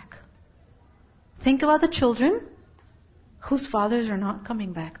coming back. Think about the children whose fathers are not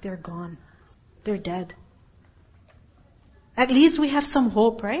coming back. They're gone. They're dead. At least we have some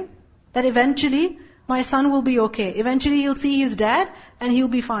hope, right? That eventually my son will be okay. Eventually he'll see his dad and he'll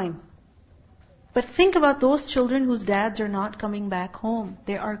be fine. But think about those children whose dads are not coming back home.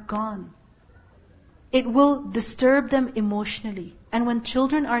 They are gone. It will disturb them emotionally. And when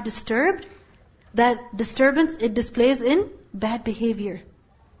children are disturbed, that disturbance, it displays in bad behavior.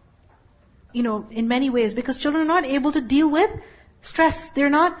 In many ways. Because children are not able to deal with stress. They're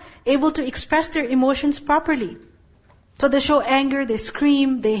not able to express their emotions properly. So they show anger, they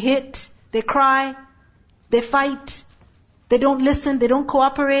scream, they hit, they cry, they fight, they don't listen, they don't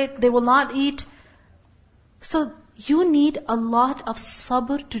cooperate, they will not eat. So you need a lot of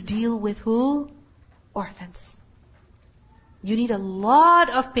sabr to deal with who? Orphans. You need a lot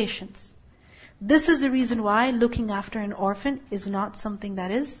of patience. This is the reason why looking after an orphan is not something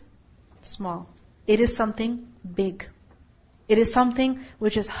that is small. It is something big. It is something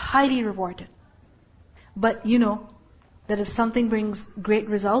which is highly rewarded. But you know that if something brings great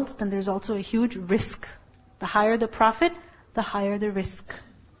results, then there's also a huge risk. The higher the profit, the higher the risk.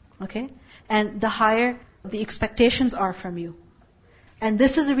 Okay? And the higher the expectations are from you. And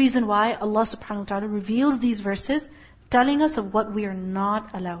this is the reason why Allah subhanahu wa ta'ala reveals these verses, telling us of what we are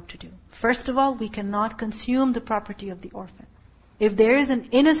not allowed to do. First of all, we cannot consume the property of the orphan. If there is an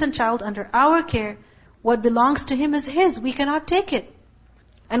innocent child under our care, what belongs to him is his. We cannot take it.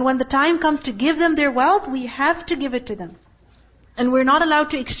 And when the time comes to give them their wealth, we have to give it to them. And we're not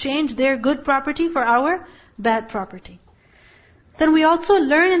allowed to exchange their good property for our bad property. Then we also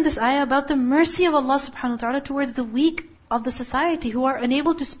learn in this ayah about the mercy of Allah subhanahu wa ta'ala towards the weak of the society who are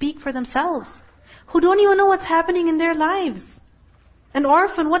unable to speak for themselves, who don't even know what's happening in their lives. An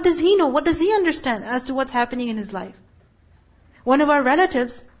orphan, what does he know? What does he understand as to what's happening in his life? One of our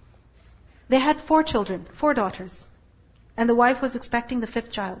relatives, they had 4 children, 4 daughters. And the wife was expecting the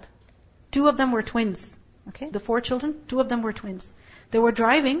 5th child. 2 of them were twins. Okay, the 4 children, 2 of them were twins. They were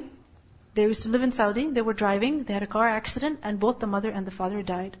driving. They used to live in Saudi. They were driving. They had a car accident, and both the mother and the father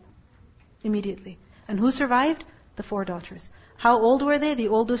died immediately. And who survived? The 4 daughters. How old were they? The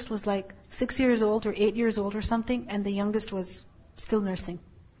oldest was like 6 years old or 8 years old or something, and the youngest was still nursing.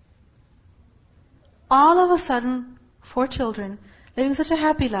 All of a sudden, 4 children living such a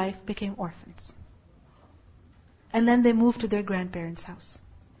happy life became orphans. And then they moved to their grandparents' house.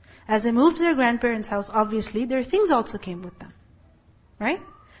 As they moved to their grandparents' house, obviously, their things also came with them. Right?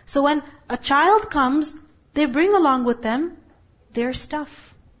 So when a child comes, they bring along with them their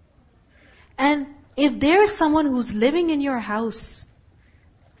stuff. And if there's someone who's living in your house,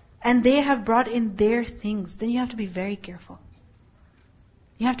 and they have brought in their things, then you have to be very careful.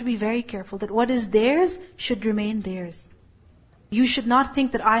 You have to be very careful that what is theirs should remain theirs. You should not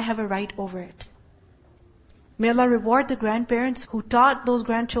think that I have a right over it. May Allah reward the grandparents who taught those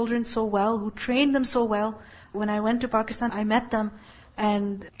grandchildren so well, who trained them so well. When I went to Pakistan, I met them,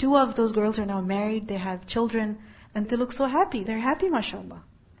 and 2 of those girls are now married, they have children, and they look so happy. They're happy, mashallah.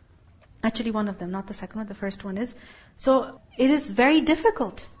 Actually, one of them, not the second one, the first one is. So, it is very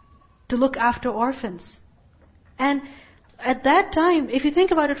difficult to look after orphans. And at that time, if you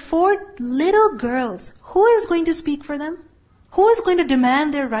think about it, 4 little girls, who is going to speak for them? Who is going to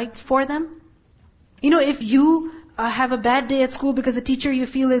demand their rights for them? If you have a bad day at school because the teacher you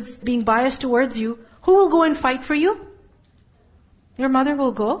feel is being biased towards you, who will go and fight for you? Your mother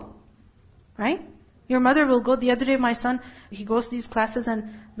will go, right? Your mother will go. The other day my son, he goes to these classes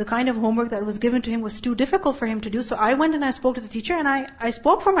and the kind of homework that was given to him was too difficult for him to do. So I went and I spoke to the teacher and I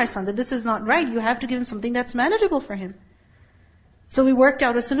spoke for my son that this is not right. You have to give him something that's manageable for him. So we worked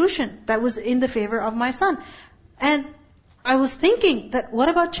out a solution that was in the favor of my son. And I was thinking that what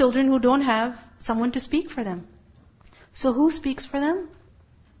about children who don't have someone to speak for them? So who speaks for them?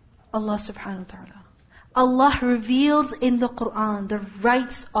 Allah subhanahu wa ta'ala. Allah reveals in the Qur'an the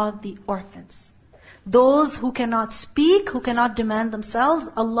rights of the orphans. Those who cannot speak, who cannot demand themselves,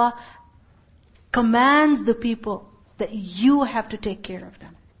 Allah commands the people that you have to take care of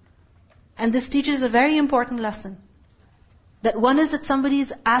them. And this teaches a very important lesson. That one is that somebody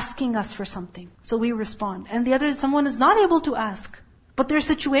is asking us for something, so we respond. And the other is someone is not able to ask. But their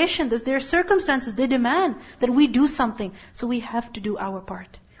situation, their circumstances, they demand that we do something. So we have to do our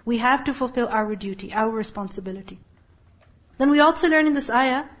part. We have to fulfill our duty, our responsibility. Then we also learn in this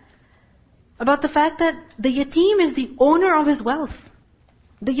ayah about the fact that the yatim is the owner of his wealth.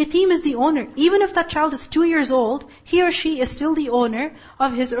 The yatim is the owner. Even if that child is 2 years old, he or she is still the owner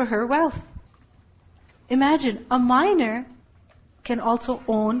of his or her wealth. Imagine, a minor can also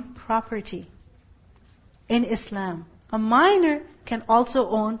own property in Islam. A minor can also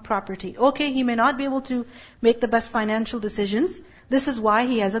own property. Okay, he may not be able to make the best financial decisions. This is why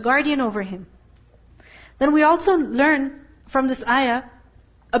he has a guardian over him. Then we also learn from this ayah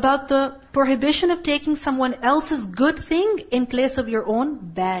about the prohibition of taking someone else's good thing in place of your own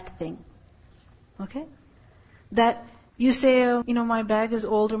bad thing. Okay? That you say, my bag is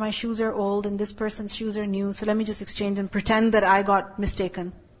old or my shoes are old and this person's shoes are new, so let me just exchange and pretend that I got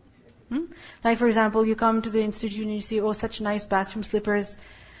mistaken. Like for example, you come to the institute and you see, such nice bathroom slippers,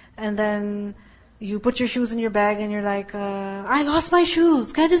 and then you put your shoes in your bag and you're like, I lost my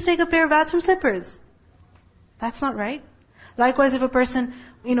shoes, can I just take a pair of bathroom slippers? That's not right. Likewise, if a person,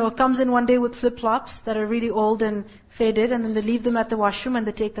 comes in one day with flip-flops that are really old and faded, and then they leave them at the washroom and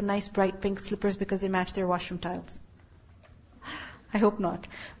they take the nice bright pink slippers because they match their washroom tiles. I hope not.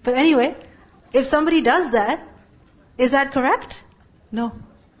 But anyway, if somebody does that, is that correct? No.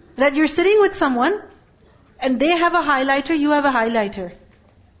 That you're sitting with someone and they have a highlighter, you have a highlighter.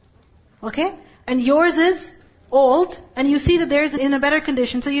 Okay? And yours is old and you see that theirs is in a better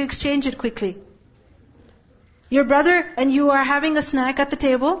condition, so you exchange it quickly. Your brother and you are having a snack at the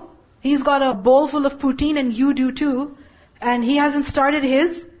table. He's got a bowl full of poutine and you do too. And he hasn't started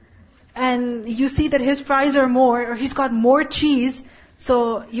his. And you see that his fries are more, or he's got more cheese.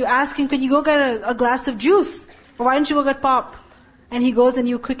 So you ask him, can you go get a glass of juice? Or why don't you go get pop? And he goes and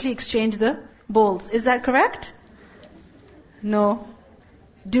you quickly exchange the bowls. Is that correct? No.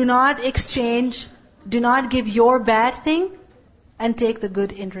 Do not exchange, do not give your bad thing and take the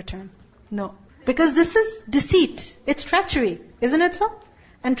good in return. No. Because this is deceit. It's treachery. Isn't it so?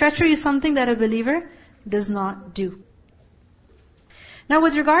 And treachery is something that a believer does not do. Now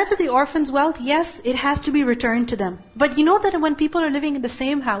with regard to the orphan's wealth, yes, it has to be returned to them. But you know that when people are living in the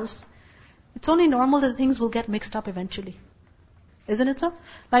same house, it's only normal that things will get mixed up eventually. Isn't it so?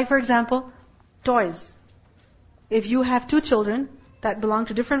 Like for example, toys. If you have two children that belong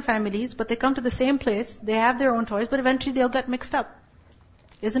to different families, but they come to the same place, they have their own toys, but eventually they'll get mixed up.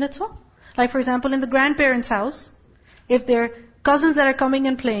 Isn't it so? Like for example, in the grandparents' house, if they're cousins that are coming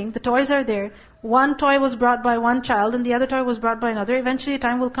and playing, the toys are there, one toy was brought by one child and the other toy was brought by another, eventually a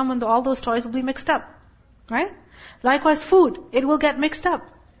time will come when all those toys will be mixed up. Right? Likewise food, it will get mixed up.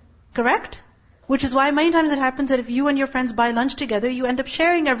 Correct? Which is why many times it happens that if you and your friends buy lunch together, you end up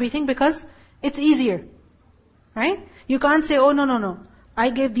sharing everything because it's easier. Right? You can't say, no. I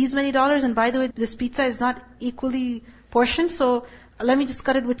gave these many dollars and by the way, this pizza is not equally portioned, so let me just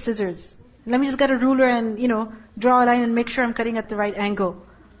cut it with scissors. Let me just get a ruler and, draw a line and make sure I'm cutting at the right angle.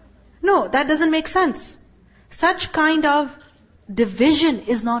 No, that doesn't make sense. Such kind of division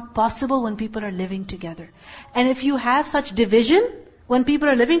is not possible when people are living together. And if you have such division, when people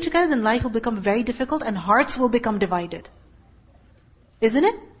are living together, then life will become very difficult and hearts will become divided. Isn't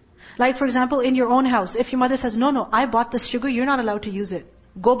it? Like for example, in your own house, if your mother says, no, I bought this sugar, you're not allowed to use it.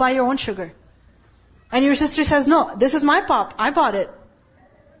 Go buy your own sugar. And your sister says, no, this is my pop, I bought it.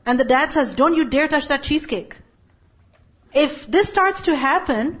 And the dad says, don't you dare touch that cheesecake. If this starts to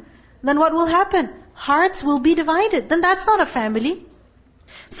happen, then what will happen? Hearts will be divided. Then that's not a family.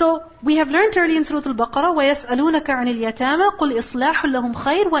 So, we have learned early in Surah Al-Baqarah, وَيَسْأَلُونَكَ عَنِ الْيَتَامَى قُلْ إِصْلَاحٌ لَهُمْ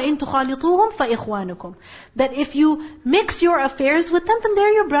خَيْرٌ وَإِن تُخَالِطُوهُمْ فَإِخْوَانُكُمْ. That if you mix your affairs with them, then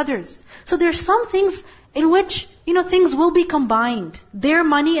they're your brothers. So there's some things in which, things will be combined. Their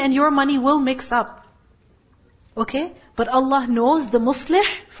money and your money will mix up. Okay? But Allah knows the muslih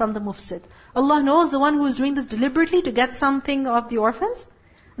from the mufsid. Allah knows the one who is doing this deliberately to get something of the orphans.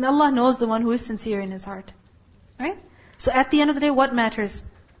 And Allah knows the one who is sincere in his heart. Right? So at the end of the day, what matters?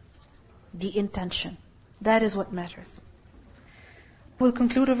 The intention. That is what matters. We'll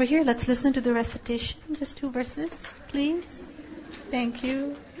conclude over here. Let's listen to the recitation. Just 2 verses, please. Thank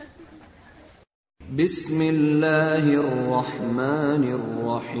you. Bismillahir Rahmanir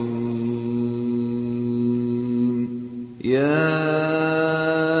Rahim. Ya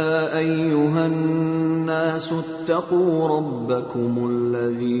ayyuhan nasu ittaqu rabbakum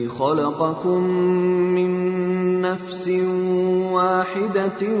alladhi khalaqakum min نفس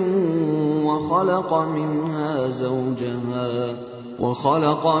واحدة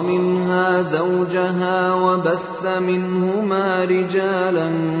وخلق منها زوجها وبث منهما رجالا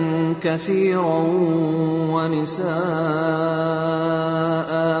كثيرا ونساء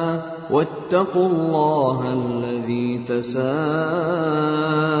واتقوا الله الذي تساءلون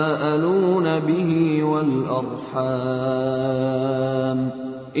به والأرحام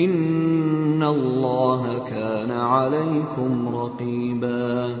إن الله كان عليكم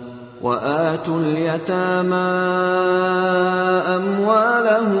رقيبا وآتوا اليتامى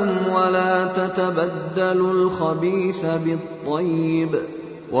أموالهم ولا تتبدلوا الخبيث بالطيب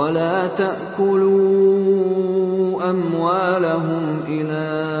ولا تأكلوا أموالهم إلى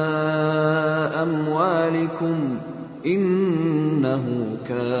أموالكم إنه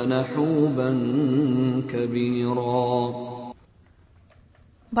كان حوبا كبيرا.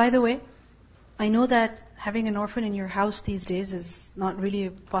 By the way, I know that having an orphan in your house these days is not really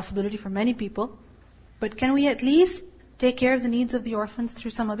a possibility for many people, but can we at least take care of the needs of the orphans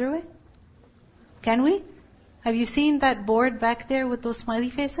through some other way? Can we? Have you seen that board back there with those smiley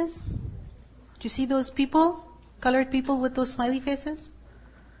faces? Do you see those people, colored people with those smiley faces?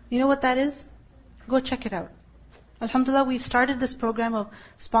 You know what that is? Go check it out. Alhamdulillah, we've started this program of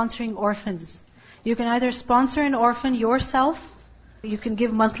sponsoring orphans. You can either sponsor an orphan yourself, you can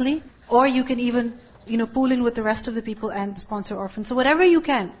give monthly, or you can even, pool in with the rest of the people and sponsor orphans. So whatever you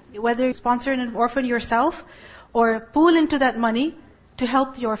can, whether you sponsor an orphan yourself, or pool into that money to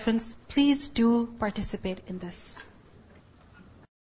help the orphans, please do participate in this.